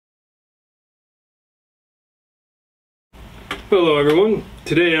Hello everyone.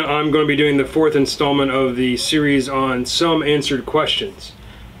 Today I'm going to be doing the fourth installment of the series on some answered questions.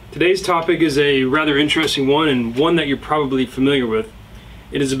 Today's topic is a rather interesting one, and one that you're probably familiar with.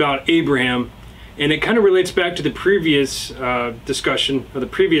 It is about Abraham, and it kind of relates back to the previous discussion, or the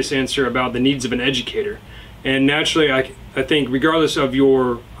previous answer about the needs of an educator. And naturally, I think regardless of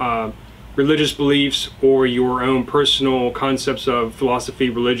your religious beliefs or your own personal concepts of philosophy,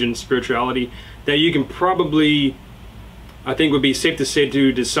 religion, spirituality, that you can probably, I think would be safe to say,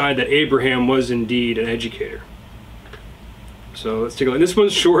 to decide that Abraham was indeed an educator. So let's take a look. This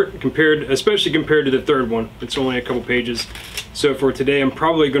one's short, especially compared to the third one. It's only a couple pages. So for today, I'm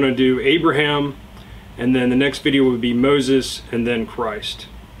probably going to do Abraham, and then the next video would be Moses, and then Christ.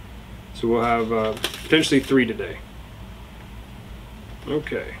 So we'll have potentially 3 today.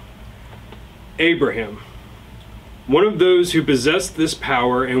 Okay. Abraham. One of those who possessed this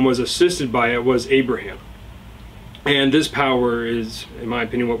power and was assisted by it was Abraham. And this power is, in my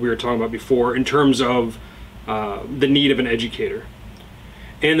opinion, what we were talking about before in terms of the need of an educator.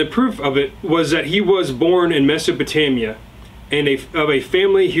 And the proof of it was that he was born in Mesopotamia and of a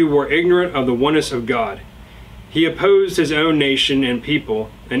family who were ignorant of the oneness of God. He opposed his own nation and people,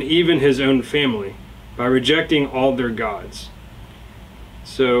 and even his own family, by rejecting all their gods.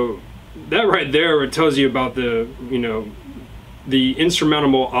 So that right there tells you about the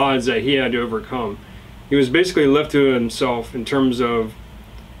insurmountable odds that he had to overcome. He was basically left to himself in terms of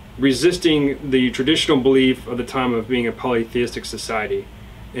resisting the traditional belief of the time of being a polytheistic society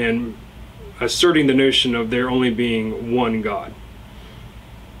and asserting the notion of there only being one God.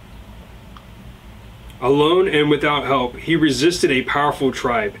 Alone and without help, he resisted a powerful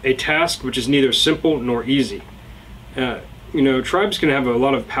tribe, a task which is neither simple nor easy. Tribes can have a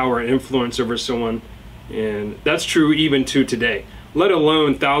lot of power and influence over someone, and that's true even to today. Let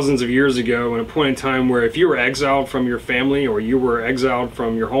alone thousands of years ago, in a point in time where if you were exiled from your family or you were exiled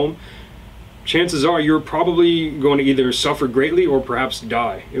from your home, chances are you're probably going to either suffer greatly or perhaps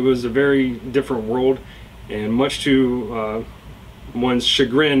die. It was a very different world, and much to one's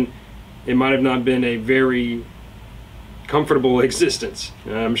chagrin, it might have not been a very comfortable existence,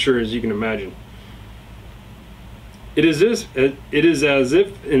 I'm sure, as you can imagine. It is as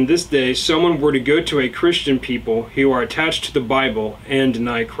if in this day someone were to go to a Christian people who are attached to the Bible and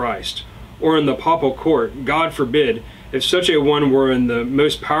deny Christ, or in the papal court, God forbid, if such a one were in the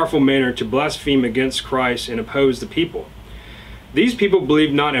most powerful manner to blaspheme against Christ and oppose the people. These people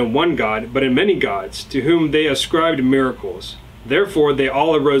believed not in one God, but in many gods, to whom they ascribed miracles. Therefore they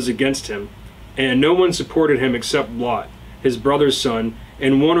all arose against him, and no one supported him except Lot, his brother's son,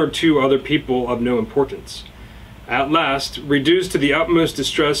 and 1 or 2 other people of no importance. At last, reduced to the utmost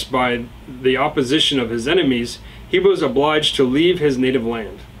distress by the opposition of his enemies, he was obliged to leave his native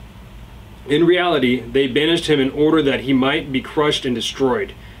land. In reality, they banished him in order that he might be crushed and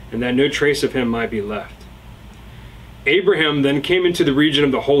destroyed, and that no trace of him might be left. Abraham then came into the region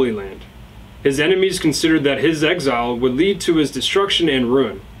of the Holy Land. His enemies considered that his exile would lead to his destruction and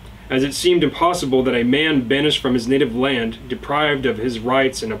ruin, as it seemed impossible that a man banished from his native land, deprived of his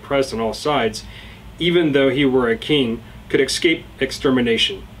rights and oppressed on all sides, even though he were a king, could escape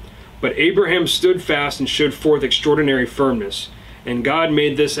extermination. But Abraham stood fast and showed forth extraordinary firmness, and God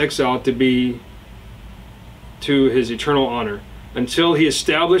made this exile to be to his eternal honor, until he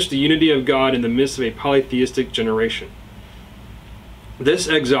established the unity of God in the midst of a polytheistic generation. This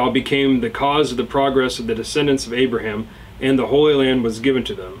exile became the cause of the progress of the descendants of Abraham, and the Holy Land was given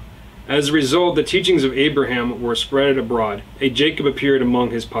to them. As a result, the teachings of Abraham were spread abroad. A Jacob appeared among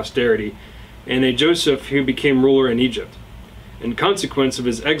his posterity, and a Joseph who became ruler in Egypt. In consequence of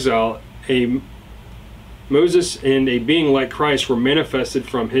his exile, a Moses and a being like Christ were manifested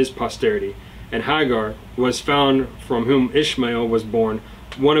from his posterity, and Hagar was found, from whom Ishmael was born,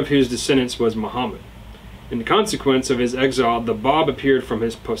 one of whose descendants was Muhammad. In consequence of his exile, the Bab appeared from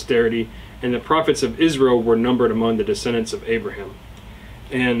his posterity, and the prophets of Israel were numbered among the descendants of Abraham.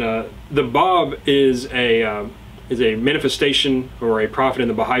 And the Bab is a manifestation or a prophet in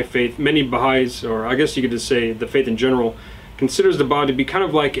the Baha'i faith. Many Baha'is, or I guess you could just say the faith in general, considers the Bab to be kind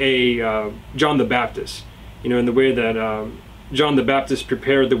of like a John the Baptist, in the way that John the Baptist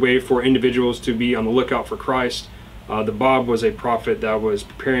prepared the way for individuals to be on the lookout for Christ. The Bab was a prophet that was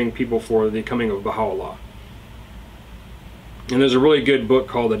preparing people for the coming of Baha'u'llah. And there's a really good book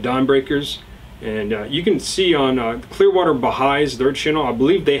called The Dawnbreakers, and you can see on Clearwater Baha'is, their channel, I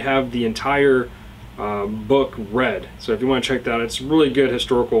believe they have the entire book read. So if you want to check that out, it's really good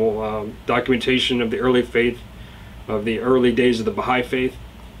historical documentation of the early faith, of the early days of the Baha'i faith,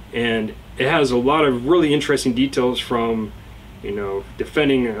 and it has a lot of really interesting details from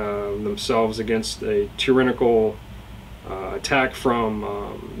defending themselves against a tyrannical attack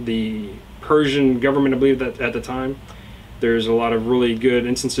from the Persian government, I believe, that at the time. There's a lot of really good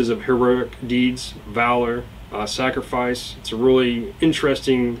instances of heroic deeds, valor, sacrifice. It's a really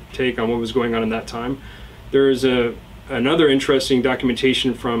interesting take on what was going on in that time. There's another interesting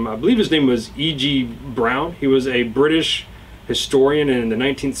documentation from, I believe his name was E.G. Browne. He was a British historian in the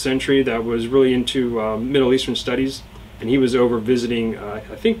 19th century that was really into Middle Eastern studies, and he was over visiting, I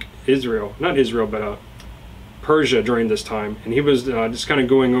think, Israel, not Israel, but Persia during this time, and he was just kind of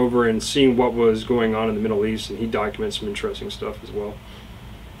going over and seeing what was going on in the Middle East, and he documented some interesting stuff as well.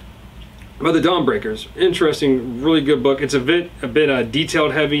 About the Dawnbreakers, interesting, really good book. It's a bit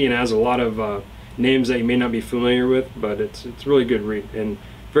detailed heavy and has a lot of names that you may not be familiar with, but it's a really good read and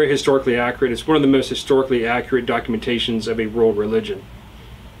very historically accurate. It's one of the most historically accurate documentations of a world religion.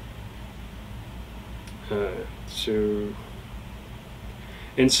 So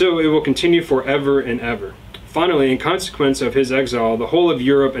it will continue forever and ever. Finally, in consequence of his exile, the whole of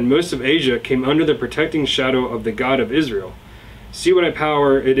Europe and most of Asia came under the protecting shadow of the God of Israel. See what a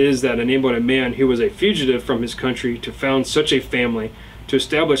power it is that enabled a man who was a fugitive from his country to found such a family, to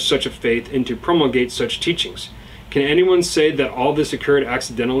establish such a faith, and to promulgate such teachings. Can anyone say that all this occurred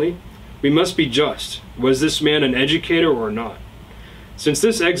accidentally? We must be just. Was this man an educator or not? Since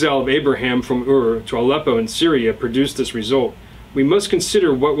this exile of Abraham from Ur to Aleppo in Syria produced this result, we must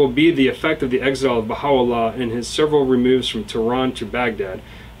consider what will be the effect of the exile of Baha'u'llah in his several removes from Tehran to Baghdad,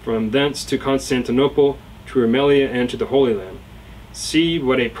 from thence to Constantinople, to Roumelia, and to the Holy Land. See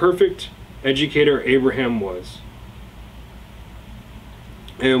what a perfect educator Abraham was.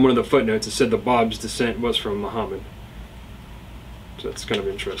 And one of the footnotes, it said the Bab's descent was from Muhammad. So that's kind of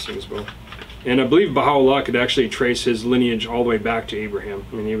interesting as well. And I believe Baha'u'llah could actually trace his lineage all the way back to Abraham.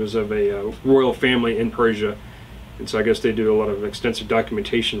 I mean, he was of a royal family in Persia. And so I guess they do a lot of extensive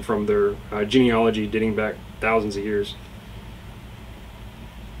documentation from their genealogy dating back thousands of years.